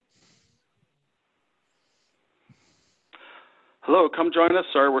Hello, come join us.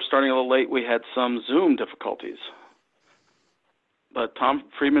 Sorry we're starting a little late. We had some Zoom difficulties. But Tom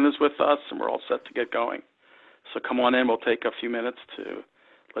Friedman is with us, and we're all set to get going. So come on in. We'll take a few minutes to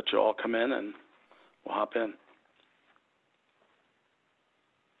let you all come in, and we'll hop in.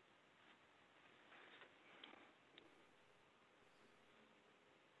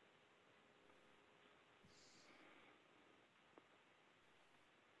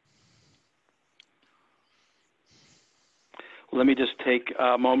 Let me just take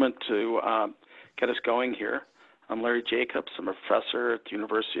a moment to get us going here. I'm Larry Jacobs. I'm a professor at the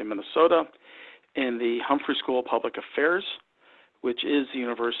University of Minnesota in the Humphrey School of Public Affairs, which is the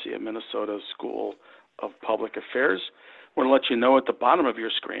University of Minnesota School of Public Affairs. I want to let you know at the bottom of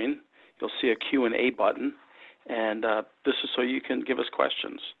your screen, you'll see a Q&A button, and this is so you can give us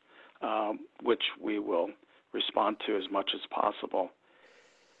questions, which we will respond to as much as possible.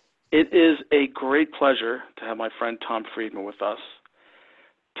 It is a great pleasure to have my friend Tom Friedman with us.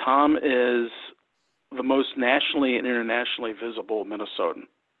 Tom is the most nationally and internationally visible Minnesotan.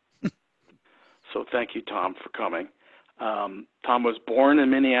 So thank you, Tom, for coming. Tom was born in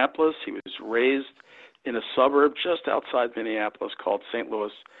Minneapolis. He was raised in a suburb just outside Minneapolis called St.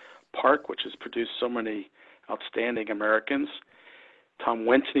 Louis Park, which has produced so many outstanding Americans. Tom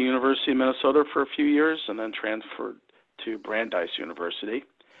went to the University of Minnesota for a few years and then transferred to Brandeis University.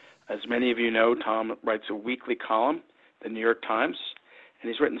 As many of you know, Tom writes a weekly column, the New York Times,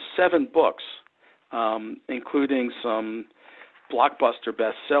 and he's written 7 books, including some blockbuster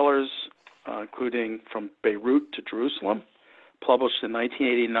bestsellers, including From Beirut to Jerusalem, published in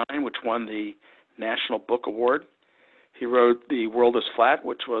 1989, which won the National Book Award. He wrote The World is Flat,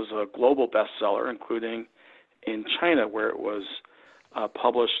 which was a global bestseller, including in China, where it was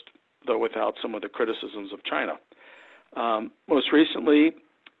published, though without some of the criticisms of China. Most recently,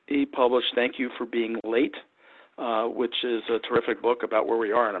 he published Thank You for Being Late, which is a terrific book about where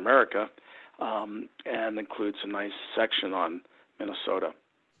we are in America, and includes a nice section on Minnesota.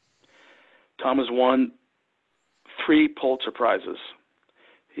 Tom has won 3 Pulitzer Prizes.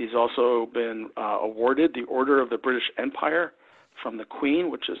 He's also been awarded the Order of the British Empire from the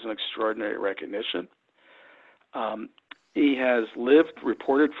Queen, which is an extraordinary recognition. He has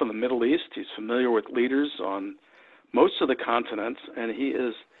reported from the Middle East. He's familiar with leaders on most of the continents, and he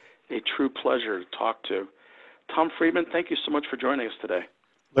is a true pleasure to talk to. Tom Friedman, thank you so much for joining us today.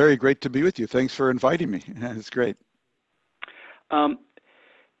 Larry, great to be with you. Thanks for inviting me. It's great.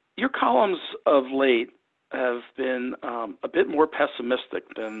 Your columns of late have been a bit more pessimistic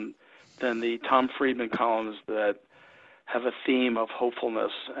than the Tom Friedman columns that have a theme of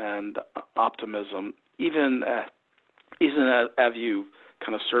hopefulness and optimism, even as you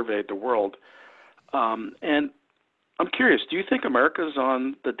kind of surveyed the world. And I'm curious, do you think America's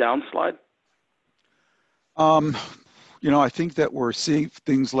on the downslide? I think that we're seeing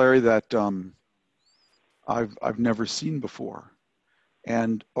things, Larry, that I've never seen before.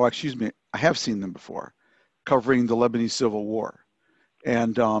 And, I have seen them before, covering the Lebanese Civil War.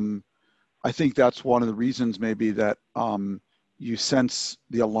 And I think that's one of the reasons maybe that you sense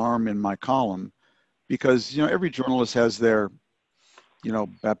the alarm in my column, because, every journalist has their,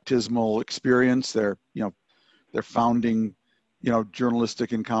 baptismal experience, their founding,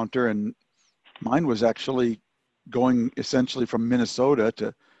 journalistic encounter. And mine was actually going essentially from Minnesota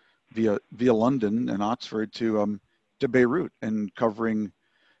to via London and Oxford to Beirut and covering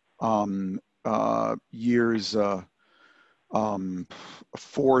years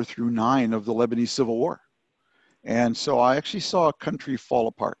 4 through 9 of the Lebanese Civil War. And so I actually saw a country fall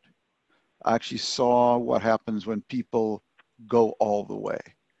apart. I actually saw what happens when people go all the way.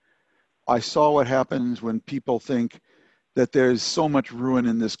 I saw what happens when people think that there's so much ruin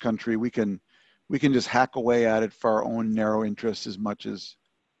in this country, we can just hack away at it for our own narrow interests as much as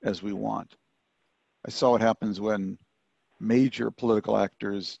we want. I saw what happens when major political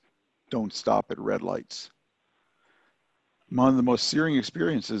actors don't stop at red lights. One of the most searing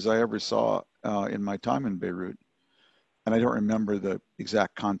experiences I ever saw in my time in Beirut, and I don't remember the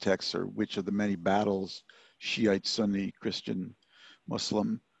exact context or which of the many battles, Shiite, Sunni, Christian,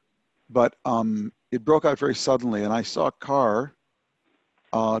 Muslim, but it broke out very suddenly, and I saw a car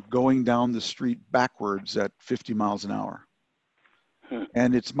going down the street backwards at 50 miles an hour.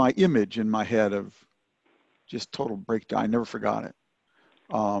 And it's my image in my head of just total breakdown. I never forgot it.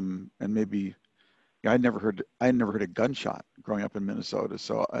 And maybe I had never heard a gunshot growing up in Minnesota,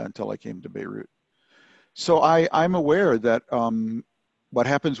 so until I came to Beirut. So I'm aware that what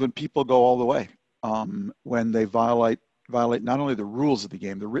happens when people go all the way, when they violate not only the rules of the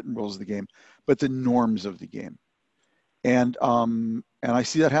game, the written rules of the game, but the norms of the game. And I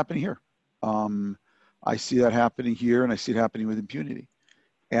see that happening here. I see that happening here, and I see it happening with impunity.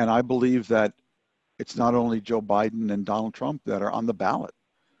 And I believe that it's not only Joe Biden and Donald Trump that are on the ballot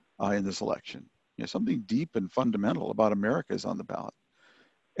in this election. You know, something deep and fundamental about America is on the ballot.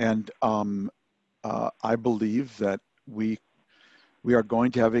 And I believe that we are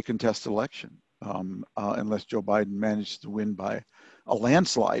going to have a contested election unless Joe Biden manages to win by a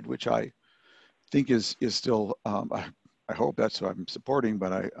landslide, which I think is still, I hope that's what I'm supporting,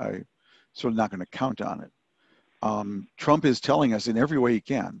 but I sort of not going to count on it. Trump is telling us in every way he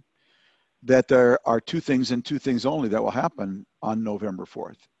can that there are two things and two things only that will happen on November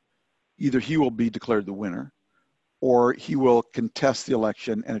 4th. Either he will be declared the winner, or he will contest the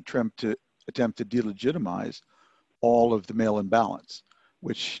election and attempt to delegitimize all of the mail-in ballots,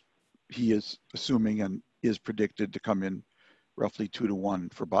 which he is assuming and is predicted to come in roughly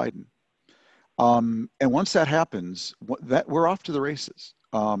 2-1 for Biden. And once that happens, that we're off to the races.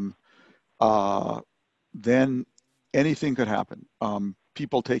 Then anything could happen.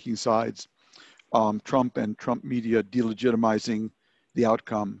 People taking sides, Trump and Trump media delegitimizing the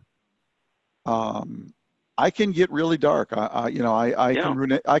outcome. I can get really dark. I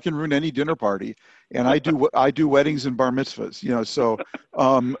can ruin any dinner party, and I do weddings and bar mitzvahs. You know, so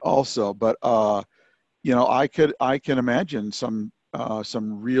also, but you know, I can imagine some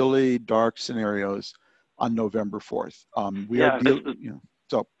really dark scenarios on November 4th.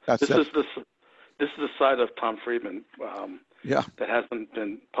 So this is the side of Tom Friedman that hasn't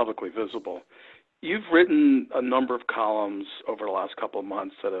been publicly visible. You've written a number of columns over the last couple of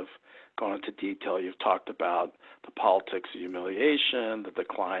months that have gone into detail. You've talked about the politics of humiliation, the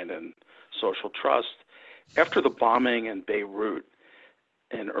decline in social trust. After the bombing in Beirut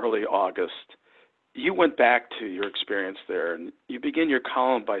in early August, you went back to your experience there, and you begin your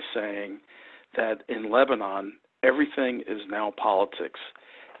column by saying that in Lebanon, everything is now politics.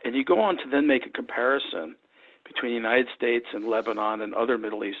 And you go on to then make a comparison between the United States and Lebanon and other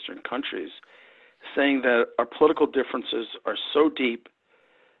Middle Eastern countries, saying that our political differences are so deep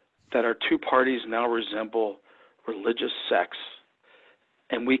that our two parties now resemble religious sects.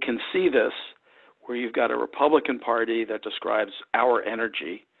 And we can see this where you've got a Republican Party that describes our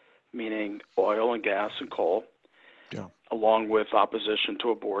energy, meaning oil and gas and coal, along with opposition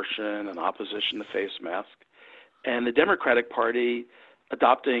to abortion and opposition to face masks, and the Democratic Party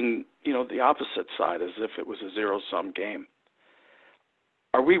adopting, you know, the opposite side as if it was a zero-sum game.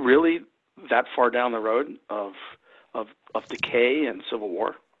 Are we really that far down the road of decay and civil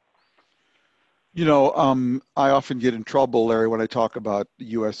war? You know, I often get in trouble, Larry, when I talk about the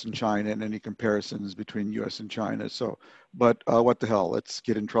U.S. and China and any comparisons between U.S. and China. So, but what the hell? Let's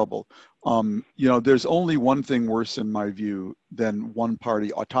get in trouble. You know, there's only one thing worse, in my view, than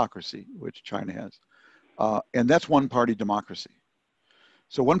one-party autocracy, which China has, and that's one-party democracy.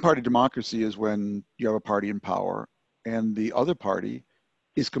 So, one-party democracy is when you have a party in power, and the other party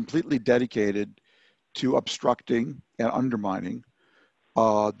is completely dedicated to obstructing and undermining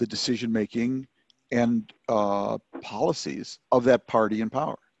the decision-making and policies of that party in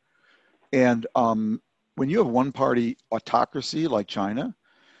power. And when you have one party autocracy like China,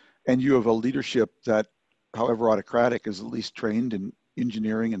 and you have a leadership that, however autocratic, is at least trained in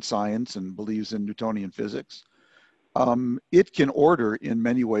engineering and science and believes in Newtonian physics, it can order in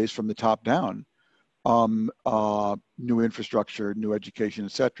many ways from the top down new infrastructure, new education,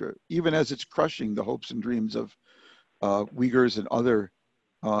 et cetera, even as it's crushing the hopes and dreams of Uyghurs and other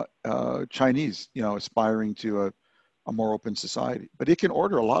Chinese, you know, aspiring to a more open society. But it can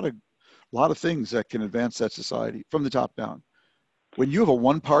order a lot of things that can advance that society from the top down. When you have a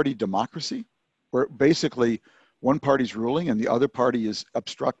one-party democracy, where basically one party's ruling and the other party is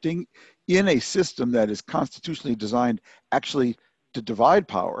obstructing in a system that is constitutionally designed actually to divide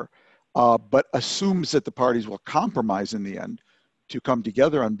power, but assumes that the parties will compromise in the end to come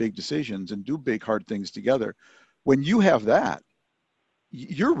together on big decisions and do big, hard things together. When you have that,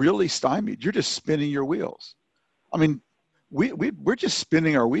 you're really stymied. You're just spinning your wheels. I mean, we're just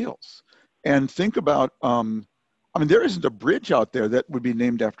spinning our wheels. And think about, I mean, there isn't a bridge out there that would be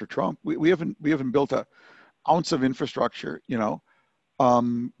named after Trump. We haven't built an ounce of infrastructure. You know,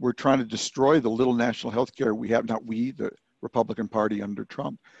 we're trying to destroy the little national health care we have. Not we, the Republican Party under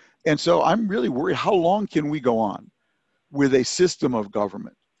Trump. And so I'm really worried. How long can we go on with a system of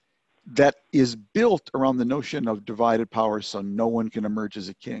government that is built around the notion of divided power so no one can emerge as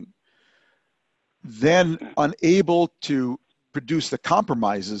a king, then unable to produce the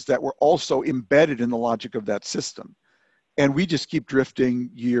compromises that were also embedded in the logic of that system? And we just keep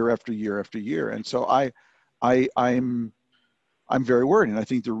drifting year after year after year. And so I'm very worried. And I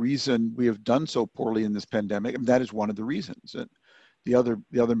think the reason we have done so poorly in this pandemic, and that is one of the reasons. And the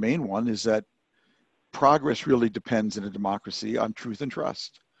other main one is that progress really depends in a democracy on truth and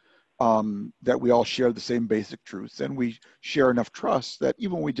trust. That we all share the same basic truths, and we share enough trust that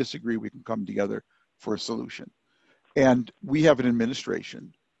even when we disagree, we can come together for a solution. And we have an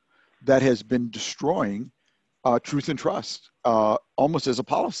administration that has been destroying truth and trust almost as a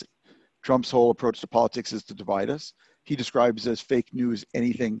policy. Trump's whole approach to politics is to divide us. He describes as fake news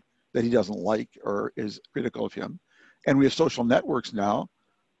anything that he doesn't like or is critical of him. And we have social networks now,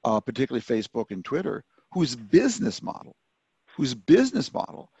 particularly Facebook and Twitter, whose business model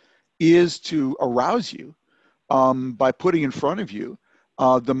is to arouse you by putting in front of you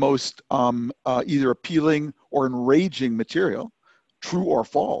the most either appealing or enraging material, true or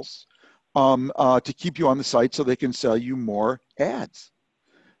false, to keep you on the site so they can sell you more ads.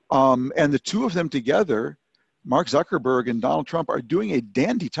 And the two of them together, Mark Zuckerberg and Donald Trump, are doing a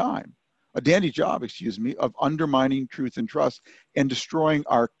dandy job, of undermining truth and trust and destroying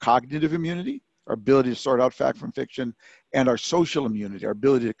our cognitive immunity, our ability to sort out fact from fiction, and our social immunity, our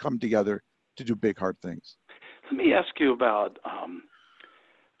ability to come together to do big, hard things. Let me ask you about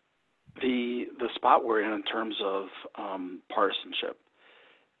the spot we're in terms of partisanship.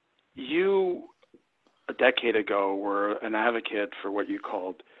 You, a decade ago, were an advocate for what you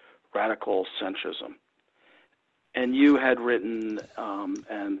called radical centrism. And you had written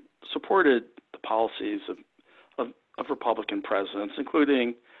and supported the policies of Republican presidents,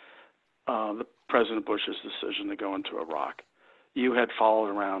 including the President Bush's decision to go into Iraq. You had followed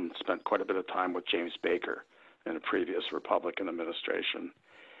around, spent quite a bit of time with James Baker in a previous Republican administration.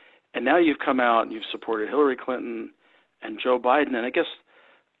 And now you've come out and you've supported Hillary Clinton and Joe Biden. And I guess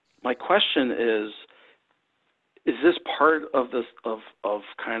my question is this part of this of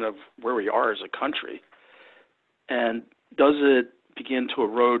kind of where we are as a country? And does it begin to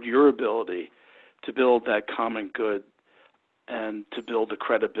erode your ability to build that common good and to build the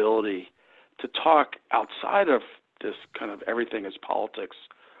credibility to talk outside of this kind of everything is politics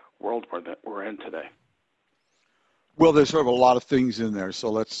world that we're in today? Well, there's sort of a lot of things in there, so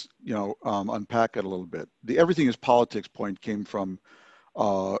let's unpack it a little bit. The everything is politics point came from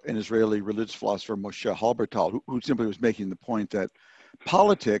an Israeli religious philosopher, Moshe Halbertal, who simply was making the point that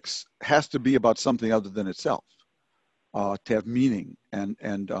politics has to be about something other than itself, to have meaning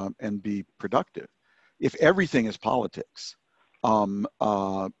and be productive. If everything is politics,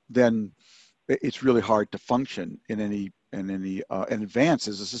 then it's really hard to function in any and advance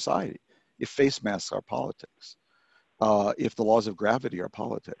as a society. If face masks are politics, if the laws of gravity are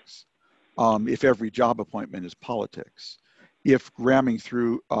politics, if every job appointment is politics, if ramming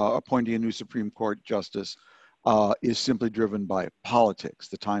through appointing a new Supreme Court justice is simply driven by politics,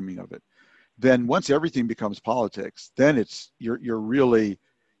 the timing of it, then once everything becomes politics, then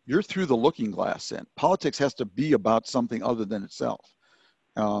you're through the looking glass. And politics has to be about something other than itself.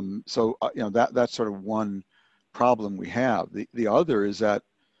 That's sort of one problem we have. The other is that,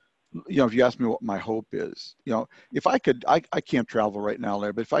 if you ask me what my hope is, if I could, I can't travel right now,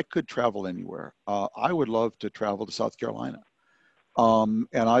 Larry, but if I could travel anywhere, I would love to travel to South Carolina. And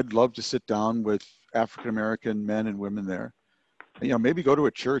I'd love to sit down with African-American men and women there, maybe go to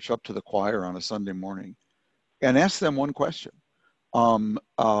a church up to the choir on a Sunday morning and ask them one question.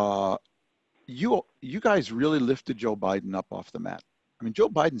 You guys really lifted Joe Biden up off the mat. I mean, Joe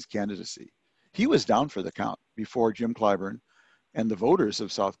Biden's candidacy, he was down for the count before Jim Clyburn and the voters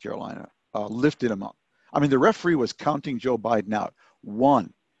of South Carolina lifted him up. I mean, the referee was counting Joe Biden out.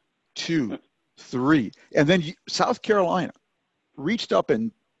 1, 2, 3. And then South Carolina reached up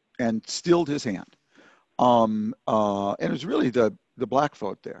and stilled his hand. And it was really the black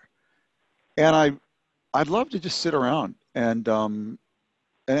vote there. And I'd love to just sit around and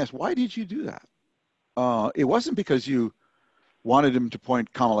ask, why did you do that? It wasn't because you wanted him to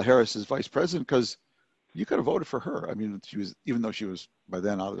appoint Kamala Harris as vice president, because you could have voted for her. I mean, even though she was by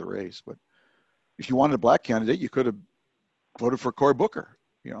then out of the race, but if you wanted a black candidate, you could have voted for Cory Booker,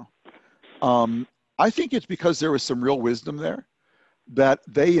 I think it's because there was some real wisdom there that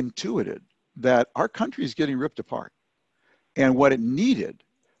they intuited that our country is getting ripped apart. And what it needed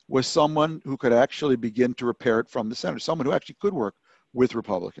was someone who could actually begin to repair it from the center, someone who actually could work with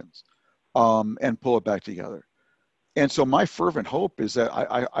Republicans and pull it back together. And so my fervent hope is that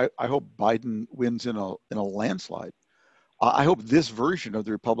I hope Biden wins in a landslide. I hope this version of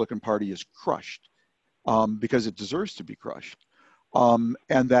the Republican Party is crushed because it deserves to be crushed, and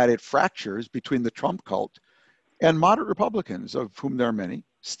that it fractures between the Trump cult and moderate Republicans, of whom there are many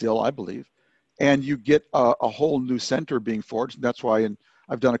still, I believe. And you get a whole new center being forged. And that's why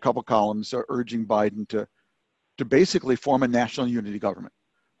I've done a couple columns urging Biden to basically form a national unity government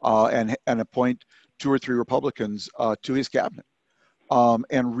and appoint 2 or 3 Republicans to his cabinet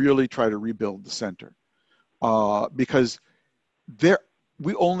and really try to rebuild the center. because there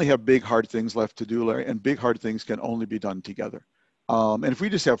we only have big hard things left to do, Larry, and big hard things can only be done together. And if we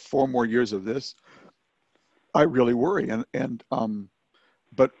just have 4 more years of this, I really worry.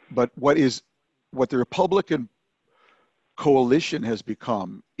 But what the Republican coalition has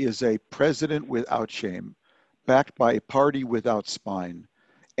become is a president without shame, backed by a party without spine,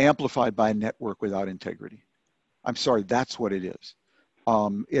 amplified by a network without integrity. I'm sorry, that's what it is.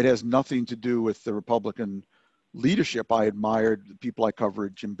 It has nothing to do with the Republican leadership. I admired the people I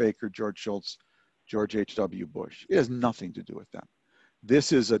covered, Jim Baker, George Shultz, George H.W. Bush. It has nothing to do with them.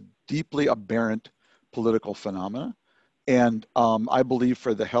 This is a deeply aberrant political phenomena. And I believe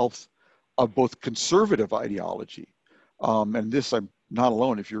for the health of both conservative ideology, and this I'm not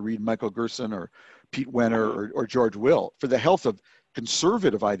alone, if you read Michael Gerson or Pete Wenner or George Will, for the health of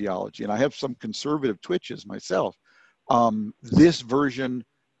conservative ideology, and I have some conservative twitches myself,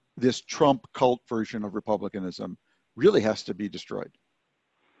 this Trump cult version of republicanism really has to be destroyed.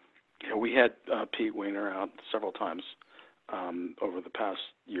 Yeah, we had Pete Weiner out several times over the past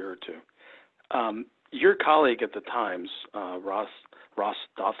year or two. Your colleague at the Times, Ross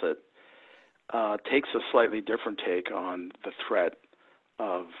Douthat, takes a slightly different take on the threat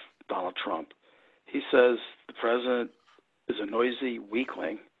of Donald Trump. He says the president is a noisy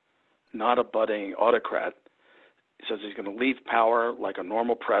weakling, not a budding autocrat. He says he's going to leave power like a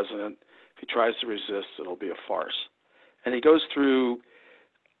normal president. If he tries to resist, it'll be a farce. And he goes through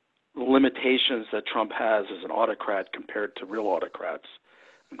the limitations that Trump has as an autocrat compared to real autocrats,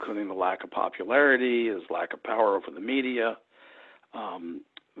 including the lack of popularity, his lack of power over the media,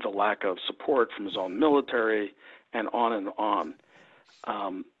 the lack of support from his own military, and on and on.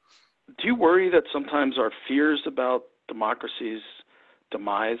 Do you worry that sometimes our fears about democracy's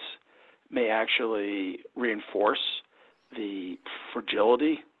demise may actually reinforce the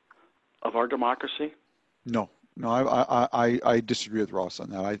fragility of our democracy? No, I disagree with Ross on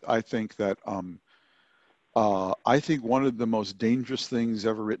that. I think that I think one of the most dangerous things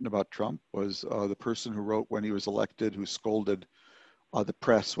ever written about Trump was the person who wrote when he was elected, who scolded the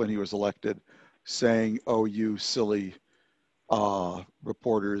press when he was elected, saying, "Oh, you silly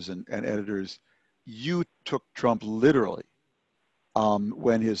reporters and editors, you took Trump literally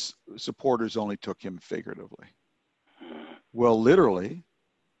when his supporters only took him figuratively." Well, literally,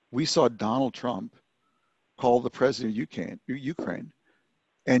 we saw Donald Trump call the president of Ukraine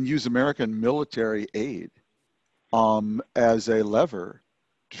and use American military aid as a lever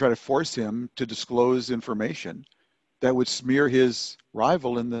to try to force him to disclose information that would smear his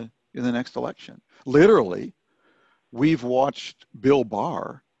rival in the next election. Literally, we've watched Bill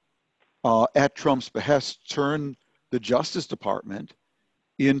Barr at Trump's behest turn the Justice Department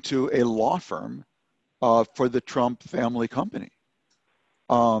into a law firm for the Trump family company.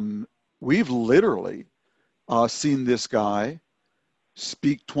 We've literally seen this guy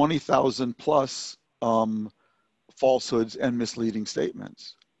speak 20,000 plus falsehoods and misleading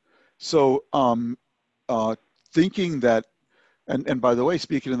statements. So thinking that, and by the way,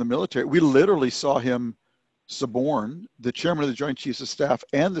 speaking in the military, we literally saw him suborn the chairman of the Joint Chiefs of Staff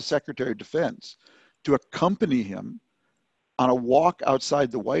and the Secretary of Defense to accompany him on a walk outside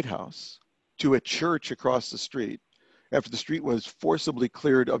the White House to a church across the street after the street was forcibly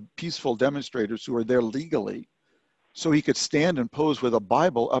cleared of peaceful demonstrators who were there legally, so he could stand and pose with a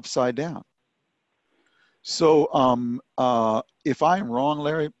Bible upside down. So if I'm wrong,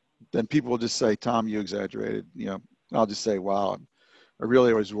 Larry, then people will just say, "Tom, you exaggerated." I'll just say, "Wow, I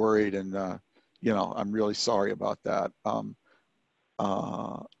really was worried, and I'm really sorry about that."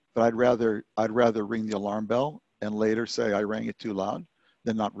 But I'd rather ring the alarm bell and later say I rang it too loud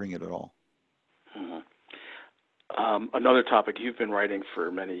than not ring it at all. Mm-hmm. Another topic you've been writing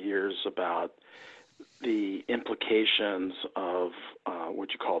for many years about the implications of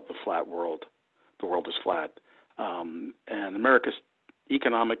what you call the flat world. The world is flat. And America's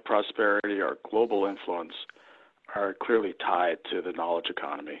economic prosperity, our global influence, are clearly tied to the knowledge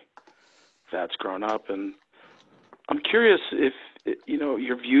economy that's grown up. And I'm curious if,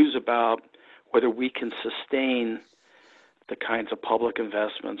 your views about whether we can sustain the kinds of public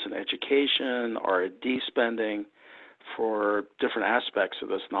investments in education, R&D spending for different aspects of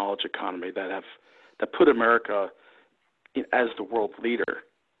this knowledge economy that put America as the world leader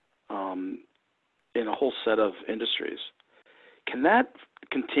in a whole set of industries. Can that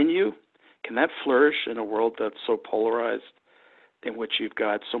continue? Can that flourish in a world that's so polarized, in which you've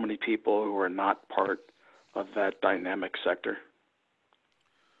got so many people who are not part of that dynamic sector?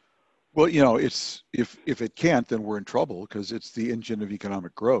 Well, it's if it can't, then we're in trouble because it's the engine of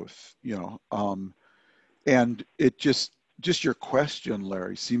economic growth. And it just your question,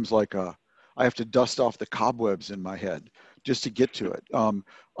 Larry, seems like a I have to dust off the cobwebs in my head just to get to it.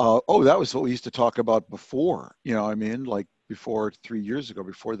 Oh, that was what we used to talk about before, you know what I mean? Like before 3 years ago,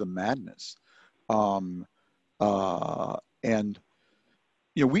 before the madness. Um, and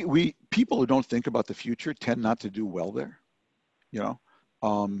you know, we people who don't think about the future tend not to do well there, you know.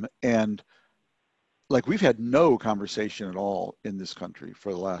 And like we've had no conversation at all in this country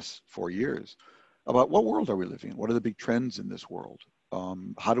for the last 4 years about what world are we living in? What are the big trends in this world?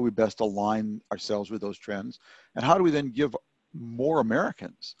 How do we best align ourselves with those trends? And how do we then give more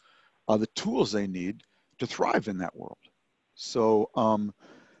Americans the tools they need to thrive in that world? So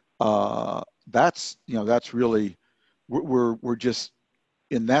that's, you know, that's really, we're just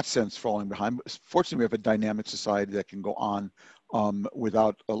in that sense falling behind. Fortunately, we have a dynamic society that can go on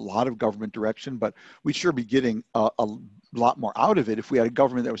without a lot of government direction, but we'd sure be getting a lot more out of it if we had a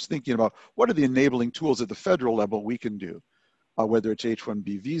government that was thinking about what are the enabling tools at the federal level we can do, whether it's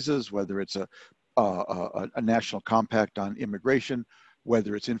H-1B visas, whether it's a national compact on immigration,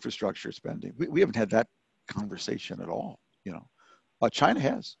 whether it's infrastructure spending. We haven't had that conversation at all, you know. China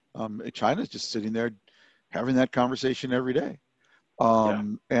has. China's just sitting there having that conversation every day.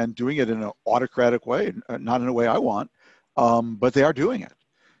 And doing it in an autocratic way, not in a way I want, but they are doing it.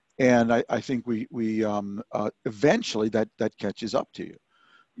 And I think we eventually that catches up to you.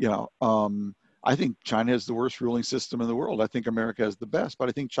 You know, I think China has the worst ruling system in the world. I think America has the best, but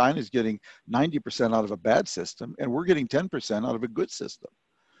I think China is getting 90% out of a bad system, and we're getting 10% out of a good system.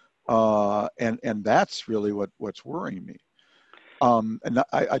 And that's really what's worrying me. And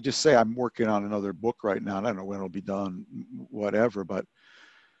I just say I'm working on another book right now. And I don't know when it'll be done, whatever, but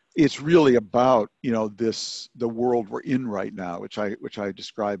it's really about, you know, the world we're in right now, which I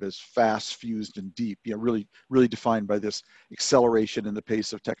describe as fast, fused, and deep. You know, really defined by this acceleration in the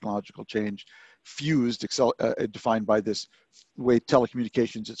pace of technological change. Fused, defined by this way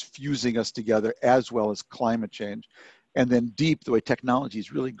telecommunications is fusing us together, as well as climate change, and then deep, the way technology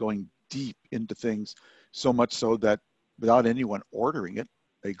is really going deep into things, so much so that without anyone ordering it,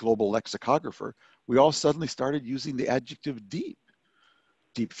 a global lexicographer, we all suddenly started using the adjective deep.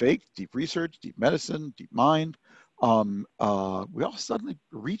 Deep fake, deep research, deep medicine, deep mind. We all suddenly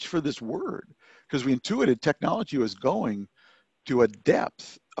reached for this word because we intuited technology was going to a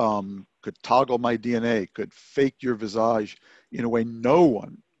depth, could toggle my DNA, could fake your visage in a way no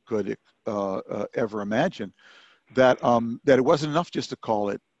one could ever imagine. That it wasn't enough just to call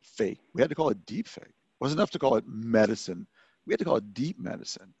it fake. We had to call it deep fake. It wasn't enough to call it medicine. We had to call it deep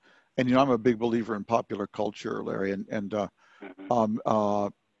medicine. And you know, I'm a big believer in popular culture, Larry. And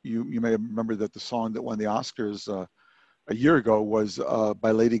you may remember that the song that won the Oscars a year ago was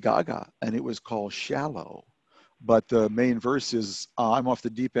by Lady Gaga, and it was called "Shallow." But the main verse is, "I'm off the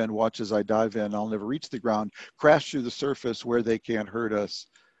deep end. Watch as I dive in. I'll never reach the ground. Crash through the surface where they can't hurt us.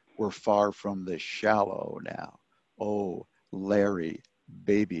 We're far from the shallow now. Oh, Larry,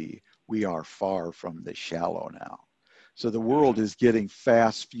 baby, we are far from the shallow now." So the world is getting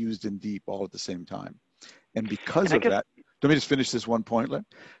fast, fused, and deep all at the same time. And because of that, let me just finish this one point, Len.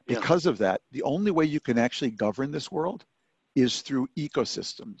 Because of that, the only way you can actually govern this world is through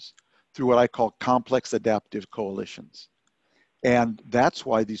ecosystems, through what I call complex adaptive coalitions. And that's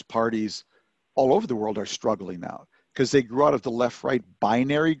why these parties all over the world are struggling now, because they grew out of the left-right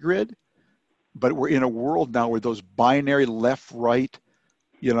binary grid, but we're in a world now where those binary left-right,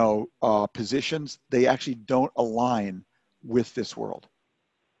 you know, positions, they actually don't align with this world.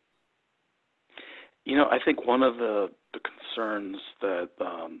 You know, I think one of the concerns that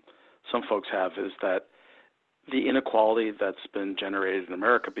some folks have is that the inequality that's been generated in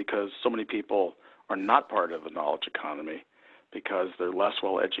America, because so many people are not part of the knowledge economy, because they're less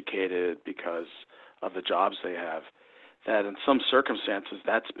well educated, because of the jobs they have, that in some circumstances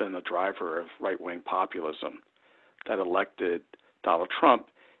that's been a driver of right-wing populism that elected Donald Trump,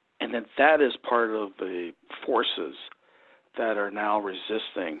 and that is part of the forces that are now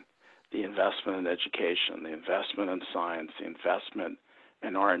resisting the investment in education, the investment in science, the investment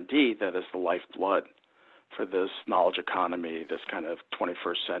in R&D that is the lifeblood for this knowledge economy, this kind of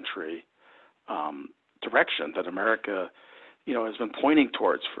 21st century direction that America, you know, has been pointing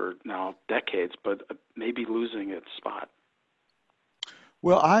towards for now decades, but maybe losing its spot.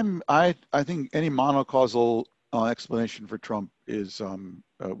 Well, I think any monocausal explanation for Trump is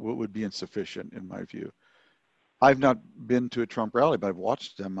would be insufficient in my view. I've not been to a Trump rally, but I've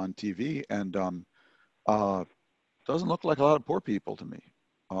watched them on TV, and doesn't look like a lot of poor people to me.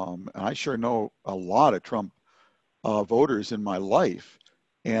 And I sure know a lot of Trump voters in my life,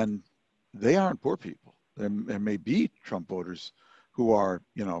 and they aren't poor people. There may be Trump voters who are,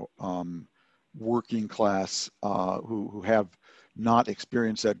 you know, working class, who have not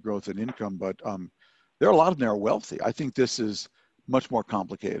experience that growth in income. But there are a lot of them that are wealthy. I think this is much more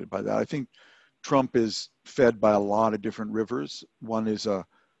complicated by that. I think Trump is fed by a lot of different rivers. One is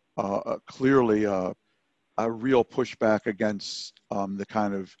clearly a real pushback against the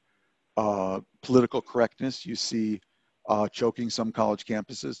kind of political correctness you see choking some college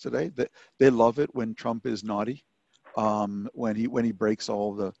campuses today. They love it when Trump is naughty, when he breaks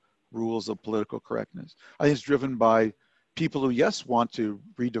all the rules of political correctness. I think it's driven by people who, yes, want to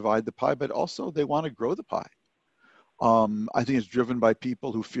redivide the pie, but also they want to grow the pie. I think it's driven by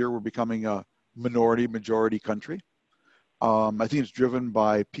people who fear we're becoming a majority country. I think it's driven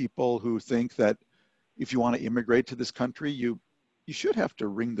by people who think that if you want to immigrate to this country, you should have to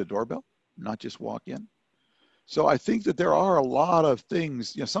ring the doorbell, not just walk in. So I think that there are a lot of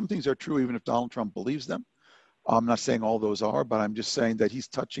things, some things are true even if Donald Trump believes them. I'm not saying all those are, but I'm just saying that he's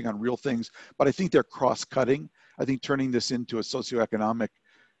touching on real things. But I think they're cross-cutting. I think turning this into a socioeconomic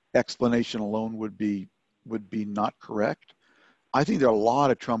explanation alone would be not correct. I think there are a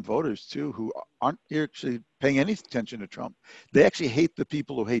lot of Trump voters too who aren't actually paying any attention to Trump. They actually hate the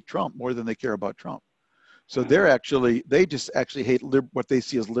people who hate Trump more than they care about Trump. So they just actually hate what they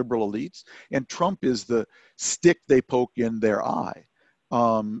see as liberal elites, and Trump is the stick they poke in their eye.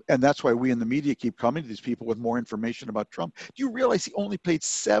 And that's why we in the media keep coming to these people with more information about Trump. Do you realize he only paid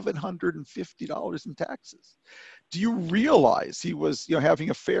 $750 in taxes? Do you realize he was, having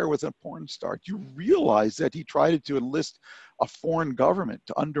an affair with a porn star? Do you realize that he tried to enlist a foreign government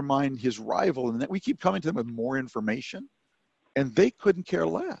to undermine his rival? And that we keep coming to them with more information, and they couldn't care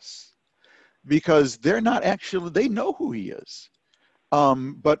less because they're not actually, they know who he is.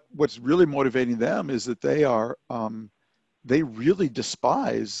 But what's really motivating them is that they really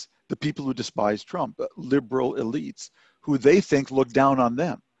despise the people who despise Trump, liberal elites who they think look down on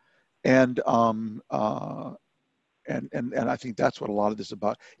them. And I think that's what a lot of this is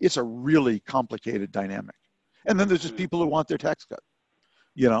about. It's a really complicated dynamic. And then there's just people who want their tax cut,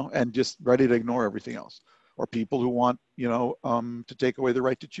 and just ready to ignore everything else. Or people who want, to take away the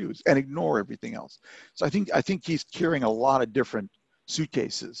right to choose and ignore everything else. So I think he's carrying a lot of different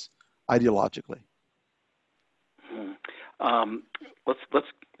suitcases ideologically.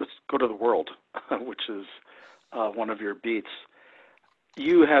 Let's go to the world, which is one of your beats.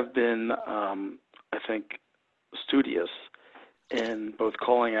 You have been, I think, studious in both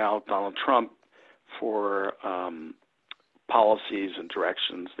calling out Donald Trump for policies and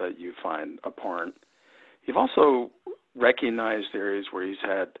directions that you find abhorrent. You've also recognized areas where he's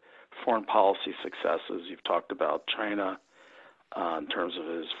had foreign policy successes. You've talked about China in terms of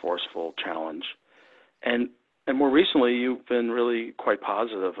his forceful challenge. And more recently, you've been really quite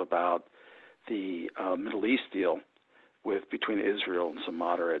positive about the Middle East deal between Israel and some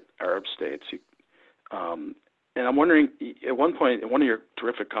moderate Arab states. And I'm wondering, at one point, in one of your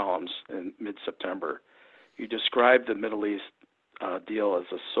terrific columns in mid-September, you described the Middle East deal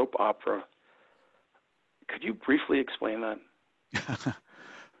as a soap opera. Could you briefly explain that?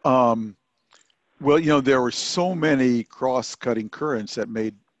 Well, there were so many cross-cutting currents that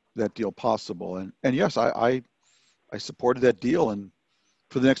made that deal possible. And yes, I supported that deal. And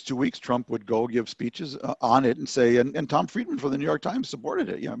for the next 2 weeks, Trump would go give speeches on it and say, and Tom Friedman from the New York Times supported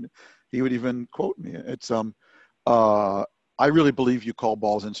it. He would even quote me. It's, I really believe you call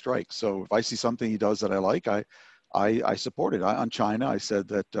balls and strikes. So if I see something he does that I like, I support it. On China, I said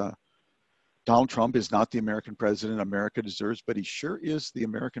that Donald Trump is not the American president America deserves, but he sure is the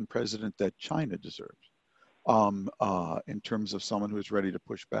American president that China deserves. In terms of someone who is ready to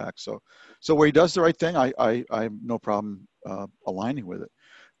push back. So where he does the right thing, I have no problem aligning with it.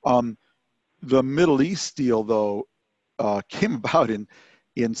 The Middle East deal, though, came about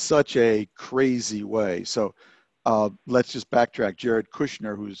in such a crazy way. So let's just backtrack. Jared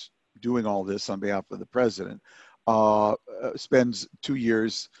Kushner, who's doing all this on behalf of the president, spends 2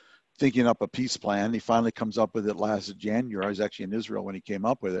 years thinking up a peace plan. He finally comes up with it last January. I was actually in Israel when he came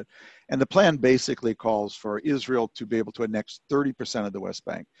up with it. And the plan basically calls for Israel to be able to annex 30% of the West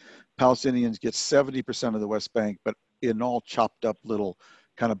Bank. Palestinians get 70% of the West Bank, but in all chopped up little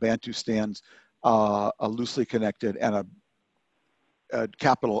kind of Bantustans, loosely connected, and a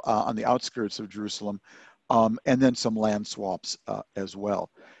capital on the outskirts of Jerusalem, and then some land swaps as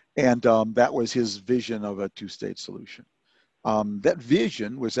well. And that was his vision of a two-state solution. That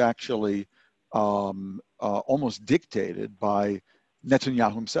vision was actually almost dictated by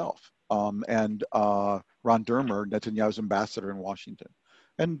Netanyahu himself and Ron Dermer, Netanyahu's ambassador in Washington.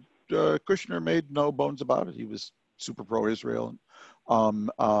 And Kushner made no bones about it. He was super pro-Israel, and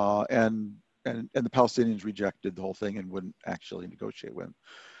the Palestinians rejected the whole thing and wouldn't actually negotiate with him.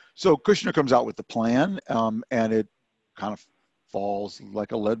 So Kushner comes out with the plan, and it kind of falls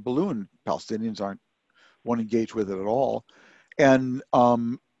like a lead balloon. Palestinians won't engage with it at all. And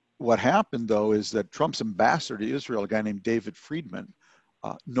what happened, though, is that Trump's ambassador to Israel, a guy named David Friedman,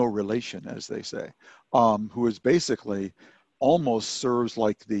 no relation, as they say, who is basically almost serves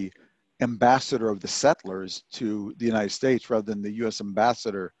like the ambassador of the settlers to the United States rather than the U.S.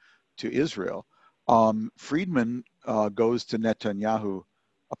 ambassador to Israel. Friedman goes to Netanyahu,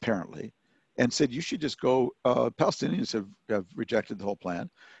 apparently, and said, you should just go, Palestinians have rejected the whole plan.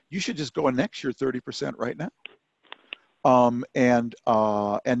 You should just go annex your 30% right now. And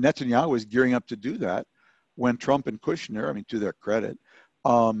Netanyahu is gearing up to do that when Trump and Kushner, I mean, to their credit,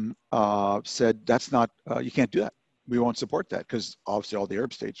 said, that's not, you can't do that. We won't support that, because obviously all the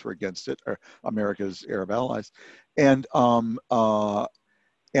Arab states were against it, or America's Arab allies. And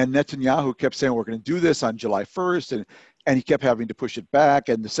Netanyahu kept saying, we're going to do this on July 1st. And he kept having to push it back.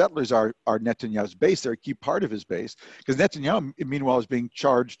 And the settlers are Netanyahu's base. They're a key part of his base, because Netanyahu, meanwhile, is being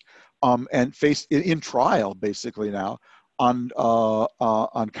charged and faced in trial, basically now, on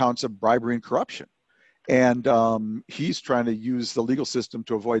counts of bribery and corruption. And he's trying to use the legal system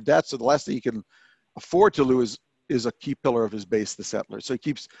to avoid that. So the last thing he can afford to lose is a key pillar of his base, the settlers. So he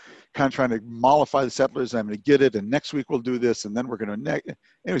keeps kind of trying to mollify the settlers. I'm going to get it, and next week we'll do this, and then we're going to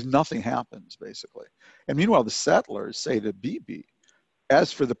anyways, nothing happens, basically. And meanwhile, the settlers say to Bibi,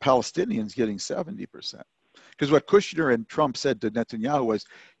 as for the Palestinians getting 70%, because what Kushner and Trump said to Netanyahu was,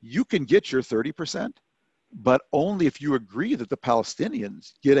 you can get your 30%, but only if you agree that the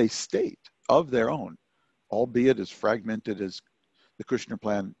Palestinians get a state of their own, albeit as fragmented as the Kushner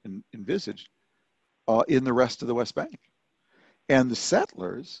plan envisaged, in the rest of the West Bank. And the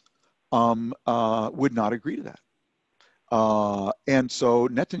settlers would not agree to that. And so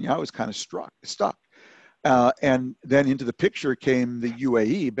Netanyahu is kind of stuck. And then into the picture came the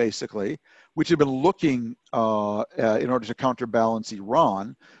UAE, basically, which had been looking in order to counterbalance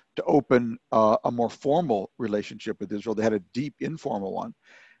Iran to open a more formal relationship with Israel. They had a deep informal one.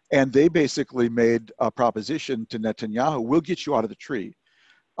 And they basically made a proposition to Netanyahu, we'll get you out of the tree.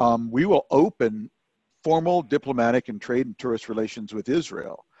 We will open formal diplomatic and trade and tourist relations with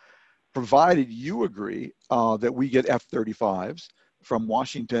Israel, provided you agree that we get F-35s from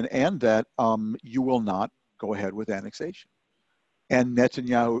Washington and that you will not go ahead with annexation. And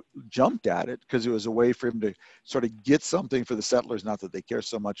Netanyahu jumped at it because it was a way for him to sort of get something for the settlers, not that they care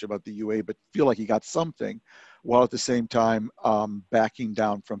so much about the UAE, but feel like he got something, while at the same time backing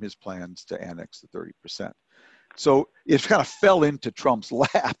down from his plans to annex the 30%. So it kind of fell into Trump's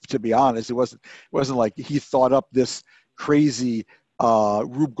lap, to be honest. It wasn't like he thought up this crazy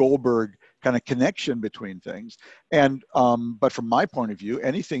Rube Goldberg kind of connection between things. And but from my point of view,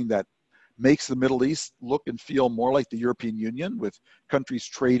 anything that makes the Middle East look and feel more like the European Union, with countries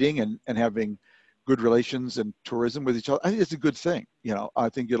trading and having good relations and tourism with each other, I think it's a good thing. You know, I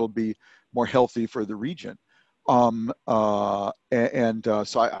think it'll be more healthy for the region. So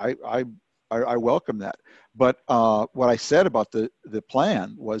I welcome that. But what I said about the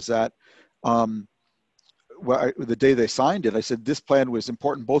plan was that the day they signed it, I said this plan was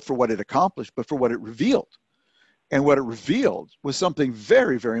important both for what it accomplished, but for what it revealed. And what it revealed was something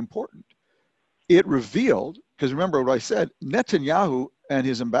very, very important. It revealed, because remember what I said, Netanyahu and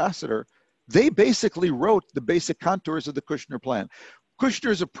his ambassador, they basically wrote the basic contours of the Kushner plan.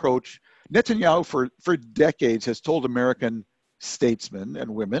 Kushner's approach, Netanyahu for decades has told American statesmen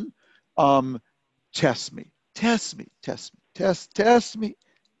and women, test me, test me, test me, test me,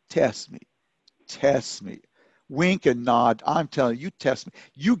 test me, test me. Wink and nod. I'm telling you, test me.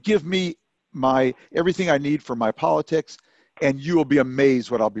 You give me everything I need for my politics, and you will be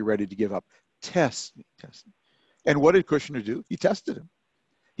amazed what I'll be ready to give up. Test me, test me. And what did Kushner do? He tested him.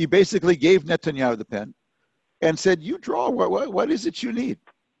 He basically gave Netanyahu the pen and said, you draw, what is it you need?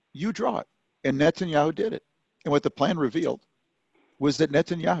 You draw it. And Netanyahu did it. And what the plan revealed was that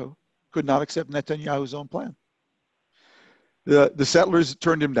Netanyahu could not accept Netanyahu's own plan. The settlers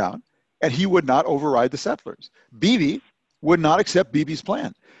turned him down, and he would not override the settlers. Bibi would not accept Bibi's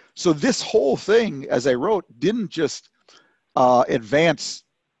plan. So this whole thing, as I wrote, didn't just advance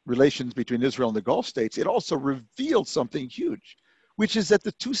relations between Israel and the Gulf states. It also revealed something huge, which is that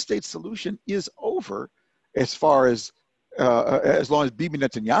the two-state solution is over as long as Bibi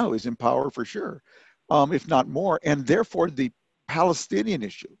Netanyahu is in power, for sure, if not more. And therefore, the Palestinian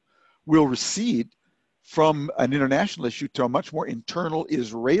issue will recede from an international issue to a much more internal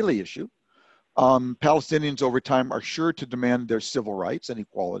Israeli issue. Palestinians over time are sure to demand their civil rights and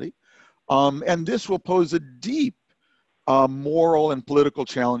equality. And this will pose a deep moral and political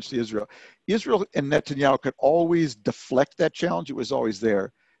challenge to Israel. Israel and Netanyahu could always deflect that challenge. It was always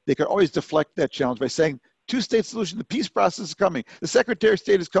there. They could always deflect that challenge by saying, two-state solution. The peace process is coming. The Secretary of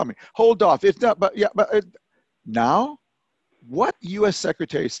State is coming. Hold off. It's not, but yeah, but now, what U.S.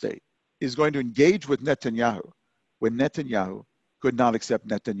 Secretary of State is going to engage with Netanyahu when Netanyahu could not accept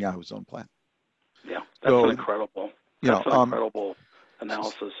Netanyahu's own plan? Yeah, that's an incredible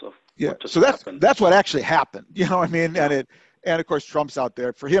analysis of what just happened. That's what actually happened. You know what I mean? Yeah. And of course, Trump's out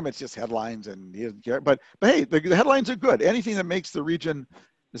there. For him, it's just headlines, and he doesn't care. But hey, the headlines are good. Anything that makes the region,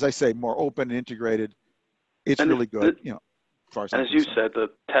 as I say, more open and integrated, it's really good. You know, as far as and as you said, the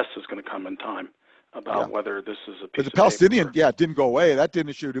test is going to come in time about whether this is a piece but the Palestinian, it didn't go away. That didn't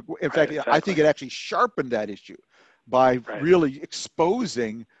issue. In fact, exactly. I think it actually sharpened that issue by really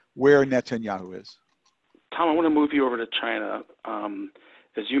exposing where Netanyahu is. Tom, I want to move you over to China.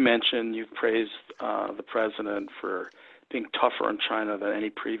 As you mentioned, you've praised the president for being tougher on China than any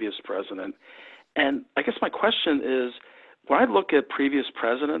previous president. And I guess my question is, when I look at previous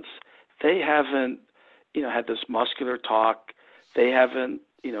presidents, they haven't, had this muscular talk. They haven't,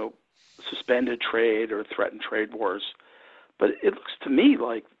 suspended trade or threatened trade wars. But it looks to me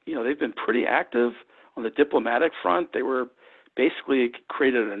like, they've been pretty active on the diplomatic front. They were basically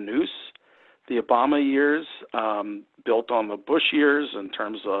created a noose. The Obama years built on the Bush years in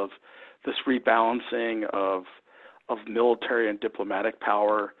terms of this rebalancing of military and diplomatic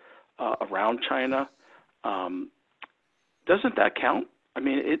power around China. Doesn't that count? I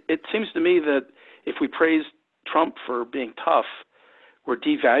mean, it seems to me that if we praise Trump for being tough, we're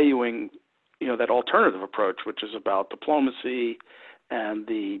devaluing, that alternative approach, which is about diplomacy and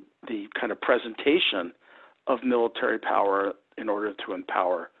the kind of presentation of military power in order to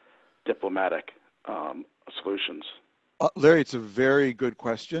empower diplomatic solutions. Larry, it's a very good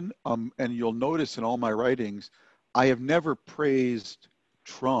question. And you'll notice in all my writings, I have never praised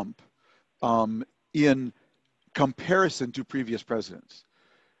Trump in comparison to previous presidents.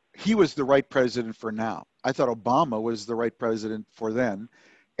 He was the right president for now. I thought Obama was the right president for then.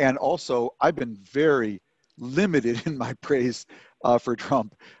 And also, I've been very limited in my praise for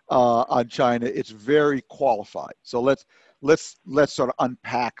Trump on China. It's very qualified. So let's sort of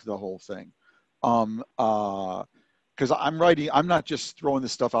unpack the whole thing. Because I'm not just throwing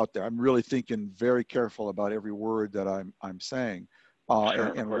this stuff out there. I'm really thinking very careful about every word that I'm saying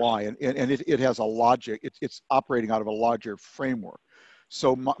and why. And it has a logic. It's operating out of a larger framework.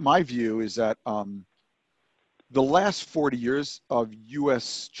 So my view is that the last 40 years of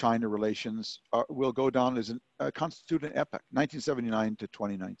U.S.-China relations will go down as constitute an epoch, 1979 to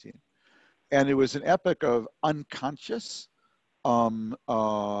 2019. And it was an epoch of unconscious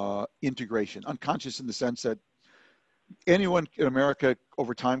integration, unconscious in the sense that anyone in America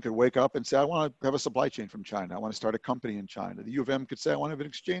over time could wake up and say, I want to have a supply chain from China. I want to start a company in China. The U of M could say, I want to have an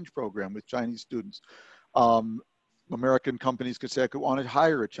exchange program with Chinese students. American companies could say, I want to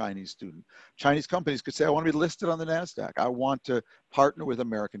hire a Chinese student. Chinese companies could say, I want to be listed on the NASDAQ. I want to partner with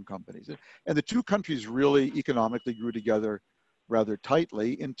American companies. And the two countries really economically grew together rather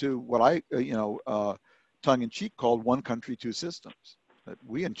tightly into what I, tongue-in-cheek called one country, two systems. That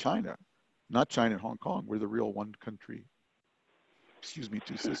we in China, not China and Hong Kong, we're the real one country, two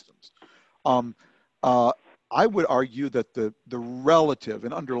systems. I would argue that the relative,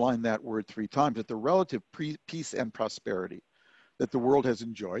 and underline that word 3 times, that the relative peace and prosperity that the world has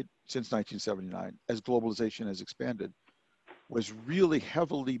enjoyed since 1979, as globalization has expanded, was really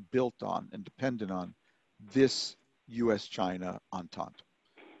heavily built on and dependent on this U.S.-China entente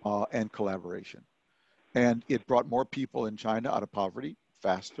and collaboration. And it brought more people in China out of poverty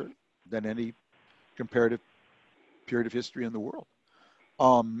faster than any comparative period of history in the world.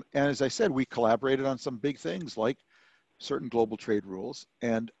 And as I said, we collaborated on some big things like certain global trade rules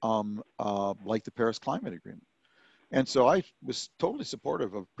and like the Paris Climate Agreement. And so I was totally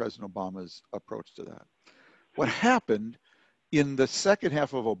supportive of President Obama's approach to that. What happened in the second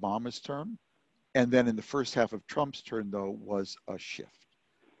half of Obama's term and then in the first half of Trump's term, though, was a shift.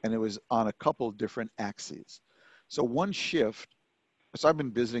 And it was on a couple of different axes. So one shift, so I've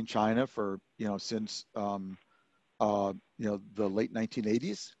been visiting China for, since the late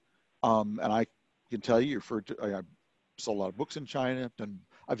 1980s. And I can tell you, I sold a lot of books in China.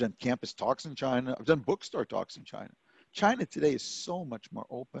 I've done campus talks in China. I've done bookstore talks in China. China today is so much more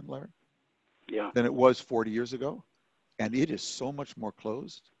open, Larry, than it was 40 years ago. And it is so much more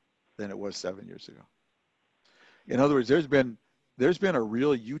closed than it was 7 years ago. In other words, there's been a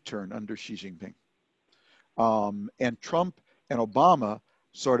real U-turn under Xi Jinping. And Trump and Obama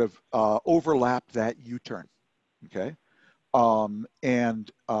sort of overlapped that U-turn. Okay.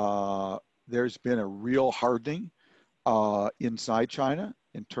 There's been a real hardening inside China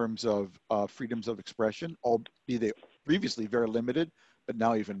in terms of freedoms of expression, albeit they previously very limited, but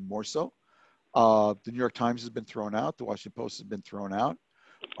now even more so. The New York Times has been thrown out. The Washington Post has been thrown out.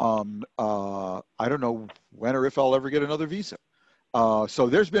 I don't know when or if I'll ever get another visa. So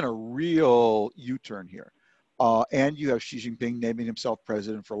there's been a real U-turn here. And you have Xi Jinping naming himself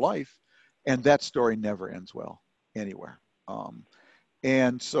president for life. And that story never ends well anywhere.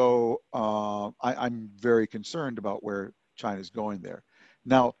 And so I'm very concerned about where China's going there.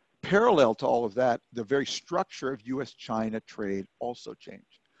 Now, parallel to all of that, the very structure of US-China trade also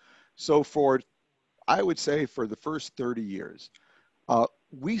changed. So I would say for the first 30 years,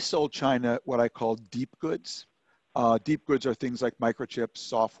 we sold China what I call deep goods. Deep goods are things like microchips,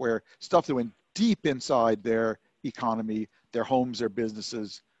 software, stuff that went deep inside their economy, their homes, their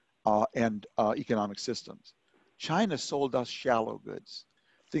businesses, and economic systems. China sold us shallow goods,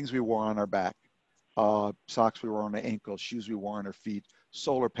 things we wore on our back, socks we wore on our ankles, shoes we wore on our feet,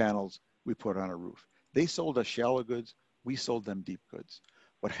 solar panels we put on our roof. They sold us shallow goods, we sold them deep goods.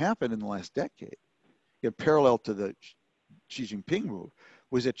 What happened in the last decade, in parallel to the Xi Jinping move,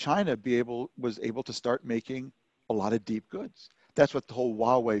 was that China was able to start making a lot of deep goods. That's what the whole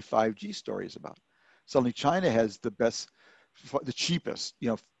Huawei 5G story is about. Suddenly China has the cheapest,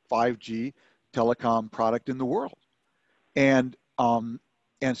 5G telecom product in the world. And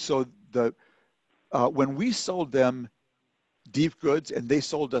so when we sold them deep goods and they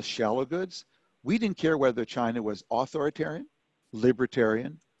sold us shallow goods, we didn't care whether China was authoritarian,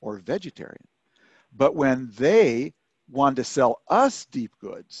 libertarian, or vegetarian. But when they wanted to sell us deep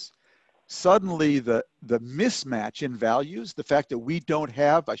goods, suddenly the mismatch in values, the fact that we don't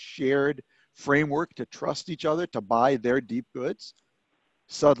have a shared framework to trust each other to buy their deep goods,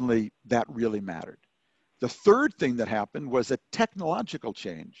 suddenly that really mattered. The third thing that happened was a technological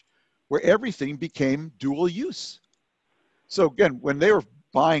change where everything became dual use. So again, when they were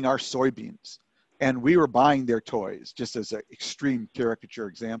buying our soybeans and we were buying their toys, just as an extreme caricature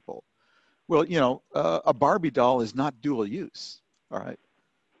example, well, a Barbie doll is not dual use, all right?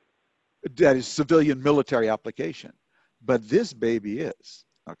 That is civilian military application. But this baby is,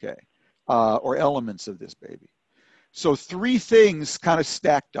 okay? Or elements of this baby. So three things kind of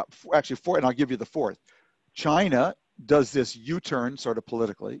stacked up. Actually, four, and I'll give you the fourth. China does this U-turn sort of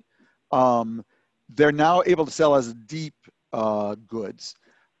politically. They're now able to sell as deep goods.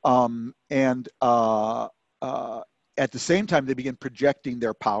 At the same time, they begin projecting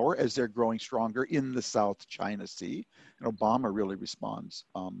their power as they're growing stronger in the South China Sea. And Obama really responds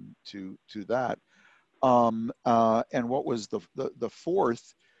to that. And what was the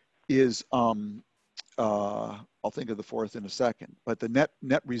fourth is, I'll think of the fourth in a second, but the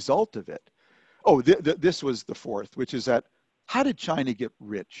net result of it, this was the fourth, which is that how did China get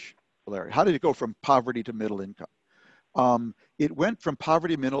rich, Larry? How did it go from poverty to middle income? It went from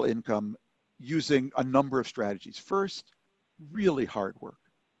poverty to middle income using a number of strategies. First, really hard work.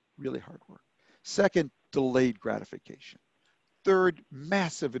 Second, delayed gratification. Third,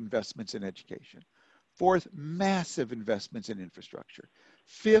 massive investments in education. Fourth, massive investments in infrastructure.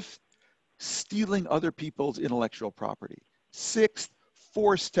 Fifth, stealing other people's intellectual property. Sixth,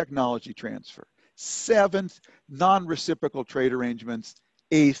 forced technology transfer. Seventh, non-reciprocal trade arrangements.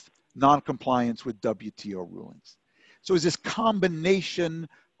 Eighth, non-compliance with WTO rulings. So it's this combination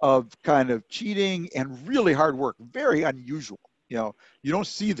of kind of cheating and really hard work, very unusual. You don't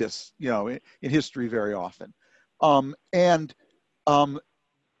see this, in history very often. For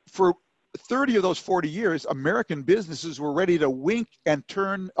 30 of those 40 years, American businesses were ready to wink and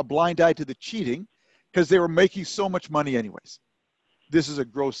turn a blind eye to the cheating because they were making so much money anyways. This is a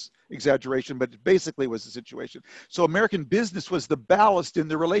gross exaggeration, but it basically was the situation. So American business was the ballast in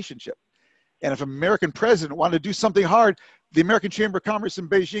the relationship. And if an American president wanted to do something hard, the American Chamber of Commerce in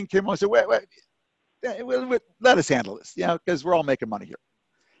Beijing came along and said, wait, let us handle this, because we're all making money here.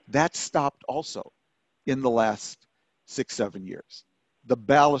 That stopped also in the last 6-7 years. The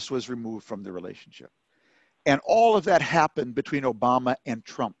ballast was removed from the relationship. And all of that happened between Obama and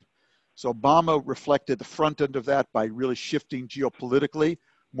Trump. So Obama reflected the front end of that by really shifting geopolitically,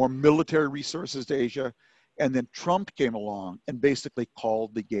 more military resources to Asia. And then Trump came along and basically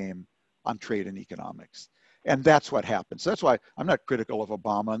called the game on trade and economics. And that's what happened. So that's why I'm not critical of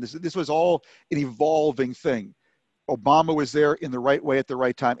Obama. And this was all an evolving thing. Obama was there in the right way at the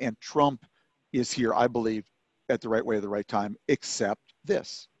right time, and Trump is here, I believe, at the right way at the right time, except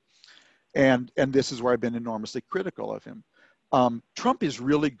this. And this is where I've been enormously critical of him. Trump is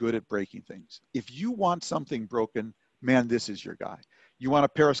really good at breaking things. If you want something broken, man, this is your guy. You want a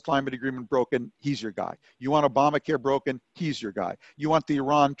Paris Climate Agreement broken, he's your guy. You want Obamacare broken, he's your guy. You want the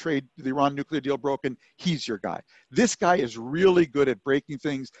Iran nuclear deal broken, he's your guy. This guy is really good at breaking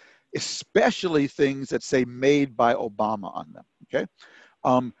things, especially things that say made by Obama on them, okay?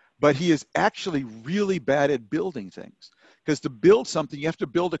 but he is actually really bad at building things. Because to build something, you have to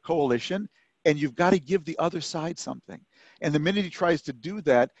build a coalition, and you've got to give the other side something. And the minute he tries to do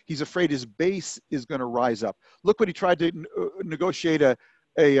that, he's afraid his base is going to rise up. Look what he tried to negotiate a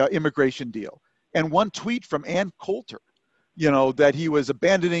immigration deal. And one tweet from Ann Coulter, that he was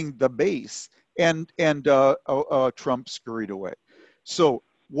abandoning the base, and Trump scurried away. So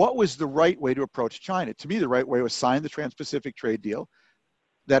what was the right way to approach China? To me, the right way was sign the Trans-Pacific Trade Deal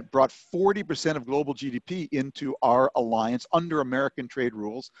that brought 40% of global GDP into our alliance under American trade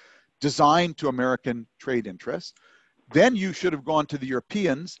rules, designed to American trade interests. Then you should have gone to the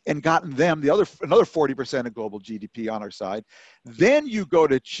Europeans and gotten them another 40% of global GDP on our side. Then you go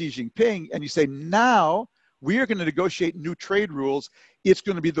to Xi Jinping and you say, now we are going to negotiate new trade rules. It's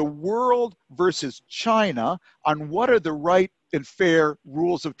going to be the world versus China on what are the right and fair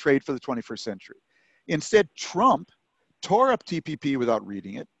rules of trade for the 21st century. Instead, Trump tore up TPP without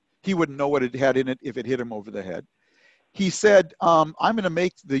reading it. He wouldn't know what it had in it if it hit him over the head. He said, I'm going to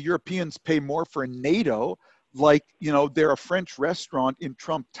make the Europeans pay more for NATO, like, they're a French restaurant in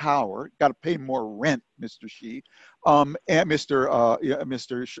Trump Tower. Got to pay more rent, Mr. Xi, and Mr.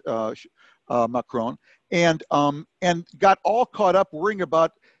 Macron, and got all caught up worrying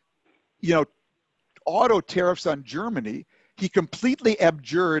about, auto tariffs on Germany. He completely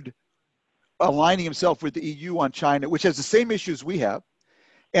abjured aligning himself with the EU on China, which has the same issues we have,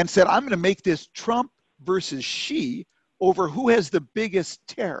 and said, I'm going to make this Trump versus Xi over who has the biggest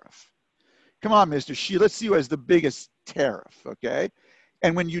tariff. Come on, Mr. Xi, let's see who has the biggest tariff, okay?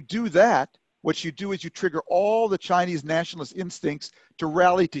 And when you do that, what you do is you trigger all the Chinese nationalist instincts to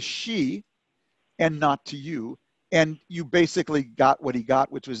rally to Xi and not to you. And you basically got what he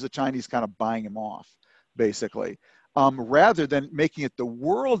got, which was the Chinese kind of buying him off, basically. Rather than making it the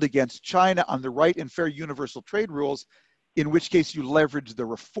world against China on the right and fair universal trade rules, in which case you leverage the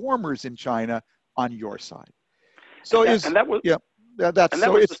reformers in China on your side. So go ahead. That was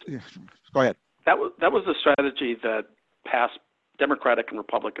the strategy that past Democratic and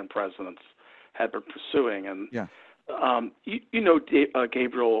Republican presidents had been pursuing. And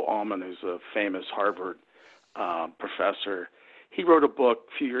Gabriel Allman, who's a famous Harvard professor, he wrote a book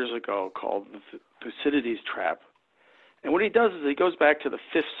a few years ago called The Thucydides Trap. And what he does is he goes back to the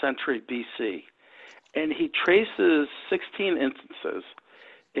 5th century BC, and he traces 16 instances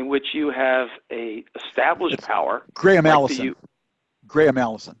in which you have a established power. Graham Allison. Graham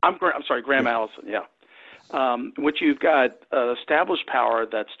Allison. I'm sorry, Graham Allison, yeah. In which you've got established power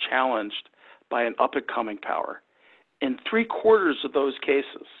that's challenged by an up-and-coming power. In 3/4 of those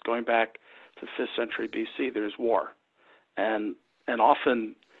cases, going back to 5th century BC, there's war, and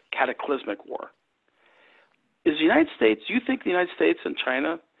often cataclysmic war. Do you think the United States and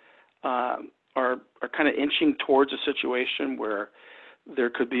China are kind of inching towards a situation where there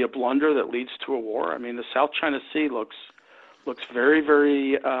could be a blunder that leads to a war? I mean, the South China Sea looks very,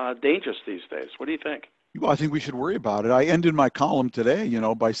 very dangerous these days. What do you think? Well, I think we should worry about it. I ended my column today,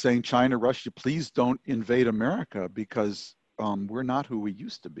 by saying, China, Russia, please don't invade America, because we're not who we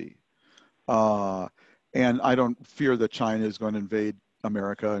used to be. And I don't fear that China is going to invade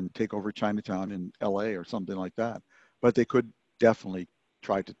America and take over Chinatown in LA or something like that. But they could definitely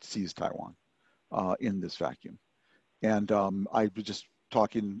try to seize Taiwan in this vacuum. And I was just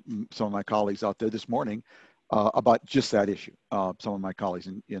talking to some of my colleagues out there this morning about just that issue, some of my colleagues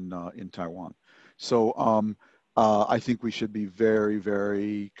in Taiwan. So I think we should be very,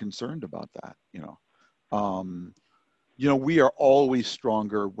 very concerned about that. We are always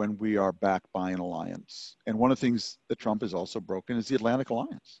stronger when we are backed by an alliance. And one of the things that Trump has also broken is the Atlantic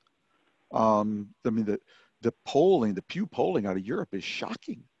Alliance. The polling, the Pew polling out of Europe is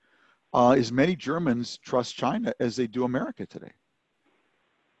shocking. As many Germans trust China as they do America today.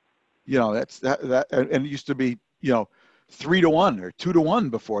 And it used to be, 3-1 or 2-1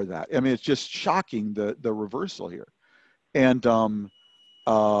 before that. I mean, it's just shocking, the reversal here. And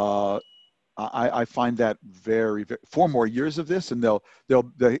I find that very, very, 4 more years of this, and the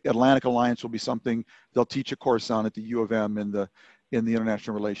Atlantic Alliance will be something they'll teach a course on at the U of M in the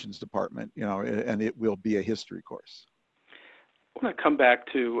International Relations Department, and it will be a history course. I want to come back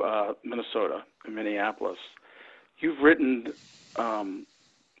to Minnesota and Minneapolis. You've written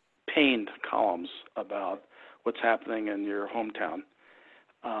pained columns about what's happening in your hometown,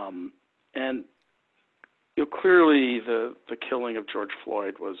 and clearly the killing of George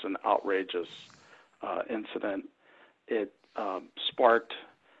Floyd was an outrageous incident. It sparked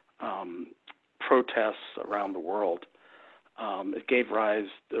protests around the world. It gave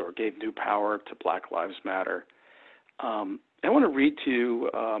new power to Black Lives Matter. I want to read to you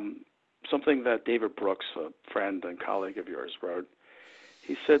something that David Brooks, a friend and colleague of yours, wrote.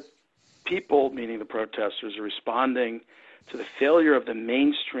 He said people, meaning the protesters, are responding to the failure of the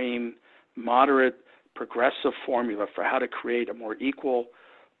mainstream, moderate, progressive formula for how to create a more equal,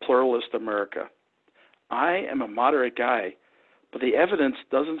 pluralist America. I am a moderate guy, but the evidence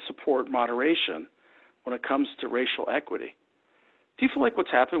doesn't support moderation when it comes to racial equity. Do you feel like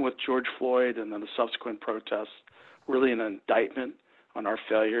what's happened with George Floyd and then the subsequent protests really an indictment on our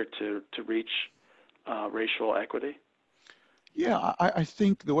failure to reach racial equity? Yeah, I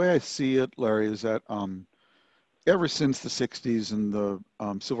think the way I see it, Larry, is that ever since the 60s and the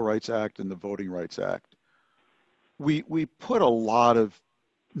Civil Rights Act and the Voting Rights Act, we put a lot of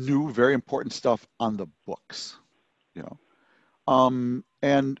new, very important stuff on the books, you know,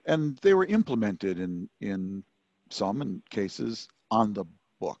 and they were implemented in some cases on the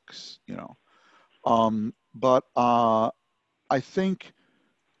books, you know, but I think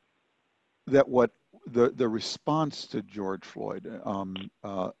that what the response to George Floyd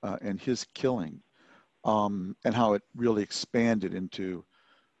and his killing and how it really expanded into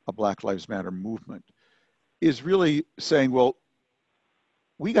a Black Lives Matter movement is really saying, well,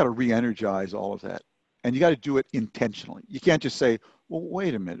 we got to re-energize all of that. And you got to do it intentionally. You can't just say, well,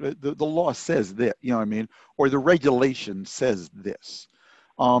 wait a minute, the law says this, you know what I mean? Or the regulation says this.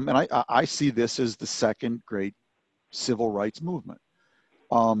 And I see this as the second great civil rights movement.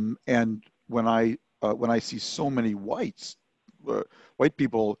 And when I see so many white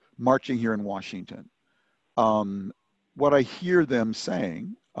people marching here in Washington, what I hear them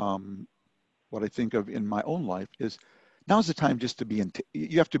saying, what I think of in my own life is, now's the time just to be,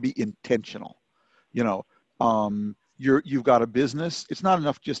 you have to be intentional. You know, you've got a business. It's not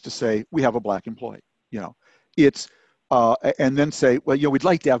enough just to say, we have a Black employee, you know, it's, and then say, well, you know, we'd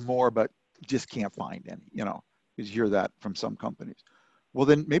like to have more, but just can't find any, you know, because you hear that from some companies. Well,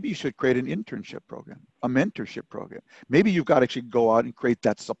 then maybe you should create an internship program, a mentorship program. Maybe you've got to actually go out and create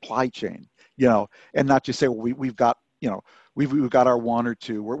that supply chain, you know, and not just say, well, we've got, you know, we've got our one or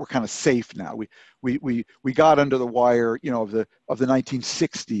two. We're kind of safe now. We got under the wire, you know, of the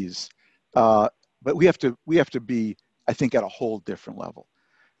 1960s, but we have to be, I think, at a whole different level.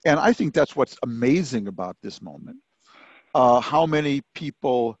 And I think that's what's amazing about this moment. How many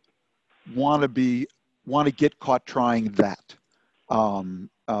people want to get caught trying that?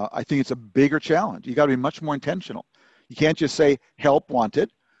 I think it's a bigger challenge. You got to be much more intentional. You can't just say help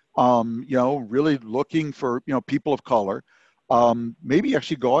wanted. You know, really looking for, you know, people of color. Maybe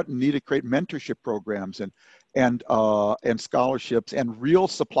actually go out and need to create mentorship programs and scholarships and real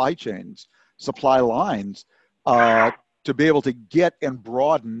supply chains, supply lines to be able to get and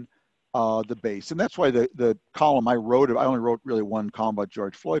broaden the base. And that's why the column I only wrote really one column about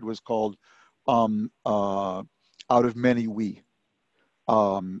George Floyd, was called Out of Many We.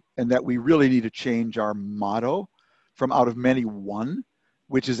 And that we really need to change our motto from out of many one,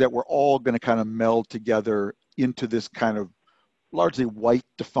 which is that we're all going to kind of meld together into this kind of largely white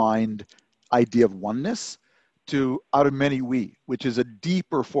defined idea of oneness, to out of many we, which is a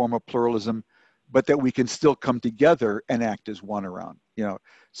deeper form of pluralism, but that we can still come together and act as one around, you know.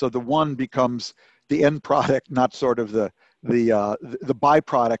 So the one becomes the end product, not sort of the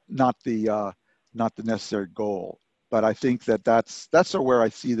byproduct, not the necessary goal. But I think that's where I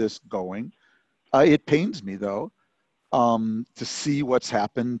see this going. It pains me though, to see what's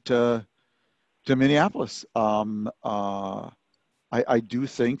happened to Minneapolis. I do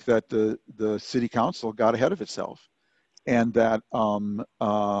think that the city council got ahead of itself, and that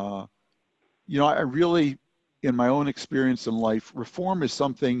you know, I really, in my own experience in life, reform is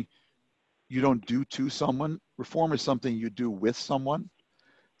something you don't do to someone. Reform is something you do with someone.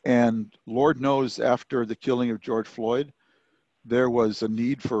 And Lord knows, after the killing of George Floyd, there was a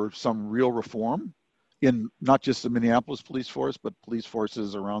need for some real reform in not just the Minneapolis police force, but police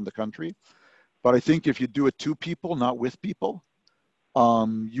forces around the country. But I think if you do it to people, not with people,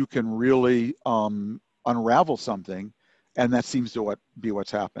 you can really unravel something. And that seems to be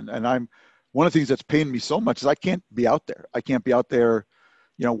what's happened. And one of the things that's pained me so much is I can't be out there. I can't be out there,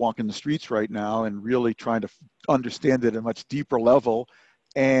 you know, walking the streets right now and really trying to understand it at a much deeper level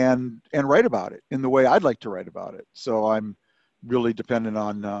and write about it in the way I'd like to write about it. So I'm really dependent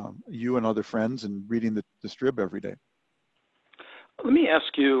on you and other friends and reading the Strib every day. Let me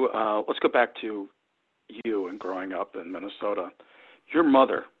ask you, let's go back to you and growing up in Minnesota. Your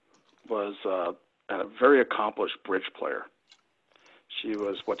mother was a very accomplished bridge player. She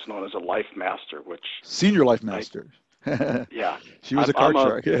was what's known as a life master, which senior life master. Yeah, she was a card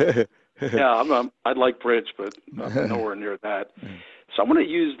shark. Yeah, I'd like bridge, but nowhere near that. So I'm going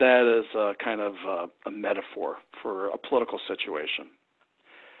to use that as a kind of a metaphor for a political situation.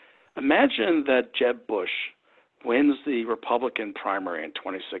 Imagine that Jeb Bush wins the Republican primary in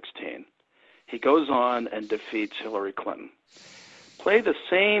 2016. He goes on and defeats Hillary Clinton. Play the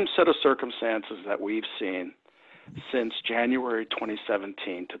same set of circumstances that we've seen since January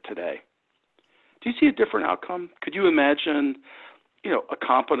 2017 to today. Do you see a different outcome? Could you imagine, a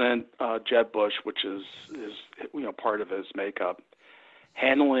competent Jeb Bush, which is part of his makeup,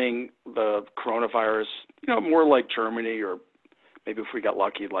 handling the coronavirus, more like Germany, or maybe if we got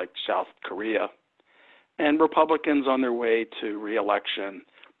lucky, like South Korea, and Republicans on their way to re-election,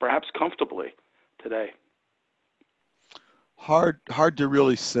 perhaps comfortably today? Hard to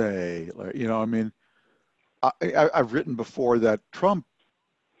really say. I've written before that Trump,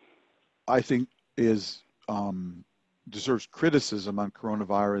 I think, deserves criticism on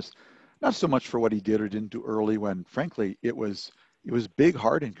coronavirus, not so much for what he did or didn't do early, when frankly it was big,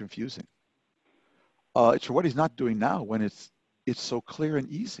 hard, and confusing. It's for what he's not doing now, when it's so clear and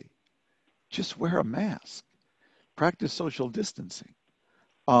easy. Just wear a mask, practice social distancing,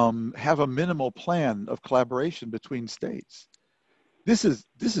 have a minimal plan of collaboration between states. This is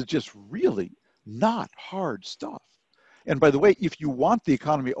just really not hard stuff. And by the way, if you want the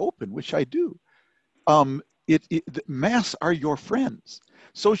economy open, which I do, masks are your friends.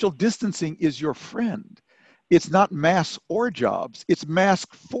 Social distancing is your friend. It's not masks or jobs. It's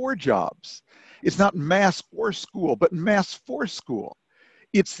mask for jobs. It's not mask or school, but masks for school.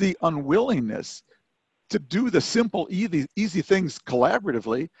 It's the unwillingness to do the simple, easy things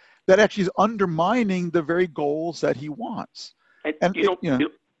collaboratively that actually is undermining the very goals that he wants. And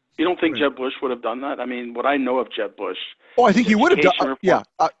you don't think Jeb Bush would have done that? I mean, what I know of Jeb Bush. Oh, I think he would have done.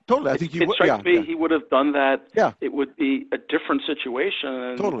 Totally. I think he would. It strikes me he would have done that. Yeah. It would be a different situation.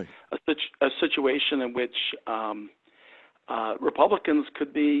 And totally. A situation in which Republicans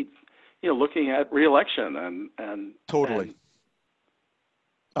could be, looking at re-election and totally.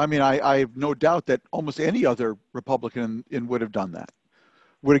 I mean, I have no doubt that almost any other Republican would have done that.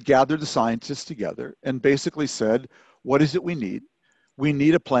 Would have gathered the scientists together and basically said, what is it we need? We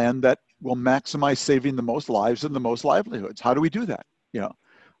need a plan that will maximize saving the most lives and the most livelihoods. How do we do that?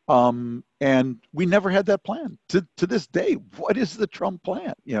 And we never had that plan. To this day, what is the Trump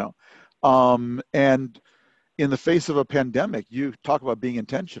plan? And in the face of a pandemic, you talk about being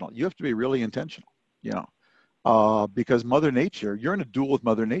intentional. You have to be really intentional, because Mother Nature, you're in a duel with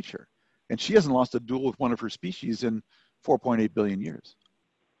Mother Nature, and she hasn't lost a duel with one of her species in 4.8 billion years.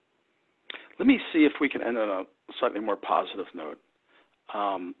 Let me see if we can end on a slightly more positive note.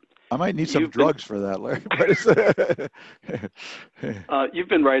 I might need some drugs for that, Larry. You've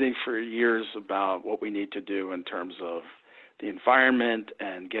been writing for years about what we need to do in terms of the environment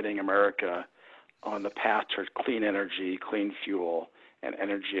and getting America on the path toward clean energy, clean fuel, and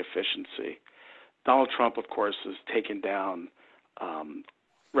energy efficiency. Donald Trump, of course, has taken down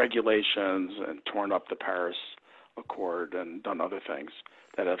regulations and torn up the Paris Accord and done other things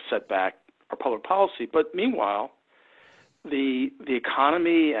that have set back our public policy. But meanwhile, the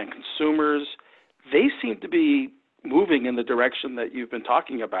economy and consumers, they seem to be moving in the direction that you've been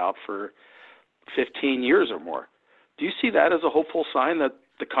talking about for 15 years or more. Do you see that as a hopeful sign that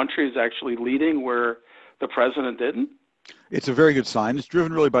the country is actually leading where the president didn't? It's a very good sign. It's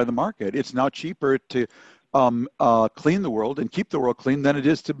driven really by the market. It's now cheaper to clean the world and keep the world clean than it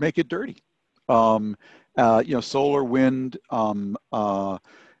is to make it dirty. Solar, wind,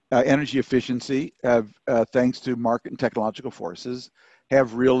 energy efficiency have, thanks to market and technological forces,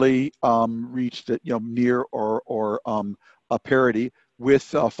 have really reached near or a parity with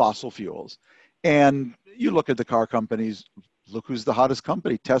fossil fuels. And you look at the car companies. Look who's the hottest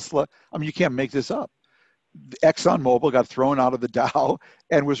company, Tesla. I mean, you can't make this up. ExxonMobil got thrown out of the Dow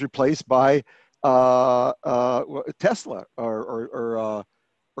and was replaced by Tesla or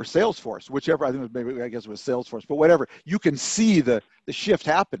Salesforce, whichever. I guess it was Salesforce, but whatever. You can see the shift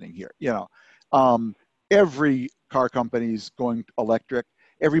happening here. Every car company is going electric.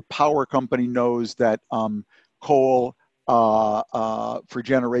 Every power company knows that coal for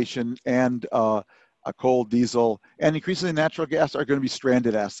generation and coal, diesel, and increasingly natural gas are going to be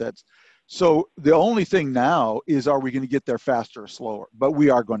stranded assets. So the only thing now is, are we going to get there faster or slower? But we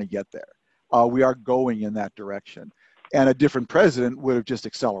are going to get there. We are going in that direction. And a different president would have just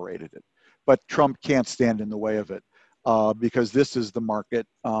accelerated it. But Trump can't stand in the way of it because this is the market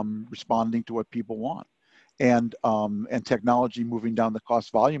responding to what people want. And technology moving down the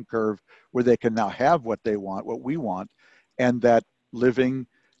cost volume curve where they can now have what they want, what we want, and that living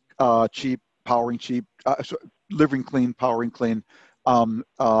cheap, powering cheap, living clean, powering clean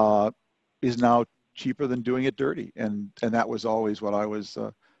is now cheaper than doing it dirty. And that was always what I was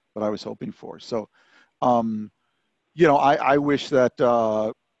hoping for. So, I wish that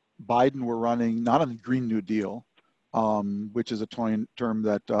Biden were running not on the Green New Deal, which is a term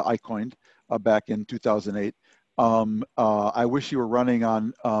that I coined back in 2008. I wish you were running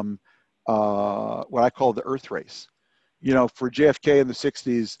on what I call the Earth race. You know, for JFK in the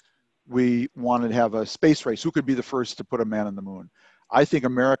 60s, we wanted to have a space race. Who could be the first to put a man on the moon? I think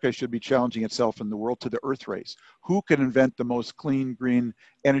America should be challenging itself in the world to the Earth race. Who can invent the most clean, green,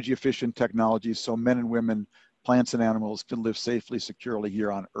 energy efficient technologies so men and women, plants and animals can live safely, securely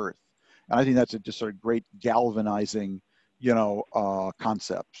here on Earth? And I think that's just sort of great galvanizing, you know,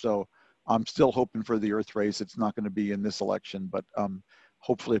 concept. So I'm still hoping for the Earth race. It's not going to be in this election, but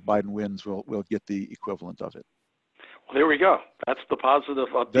hopefully if Biden wins, we'll get the equivalent of it. Well, there we go. That's the positive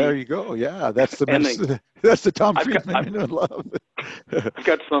upbeat. There you go. Yeah, that's the that's the Tom Friedman you know, love. I've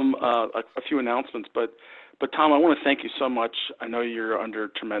got some a few announcements, but Tom, I want to thank you so much. I know you're under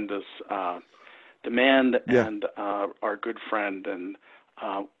tremendous demand, and our good friend, and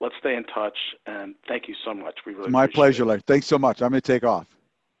let's stay in touch. And thank you so much. We really it's my pleasure, it. Larry. Thanks so much. I'm going to take off.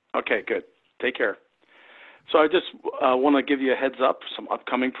 Okay, good. Take care. So I just want to give you a heads up. Some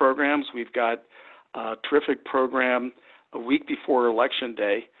upcoming programs. We've got a terrific program a week before Election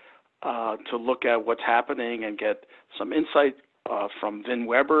Day to look at what's happening and get some insight from Vin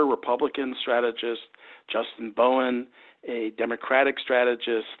Weber, Republican strategist, Justin Bowen, a Democratic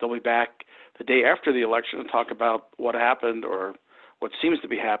strategist. They'll be back the day after the election to talk about what happened or what seems to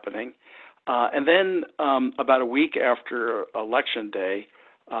be happening. And then about a week after Election Day,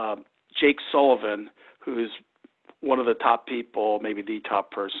 Jake Sullivan, who's one of the top people, maybe the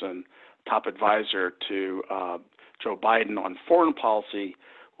top person, top advisor to Joe Biden on foreign policy,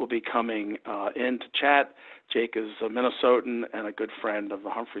 will be coming in to chat. Jake is a Minnesotan and a good friend of the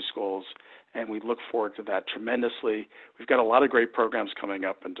Humphrey Schools, and we look forward to that tremendously. We've got a lot of great programs coming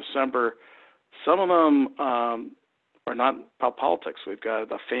up in December. Some of them are not about politics. We've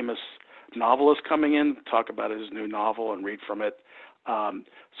got a famous novelist coming in to talk about his new novel and read from it.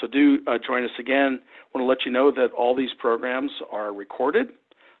 So do join us again. I want to let you know that all these programs are recorded,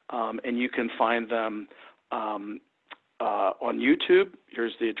 and you can find them on YouTube.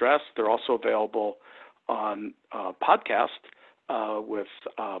 Here's the address. They're also available on podcast with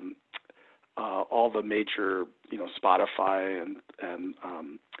all the major, Spotify and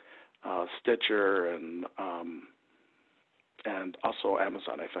Stitcher and also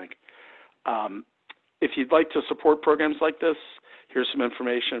Amazon, I think. If you'd like to support programs like this, here's some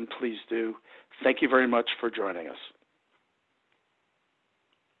information. Please do. Thank you very much for joining us.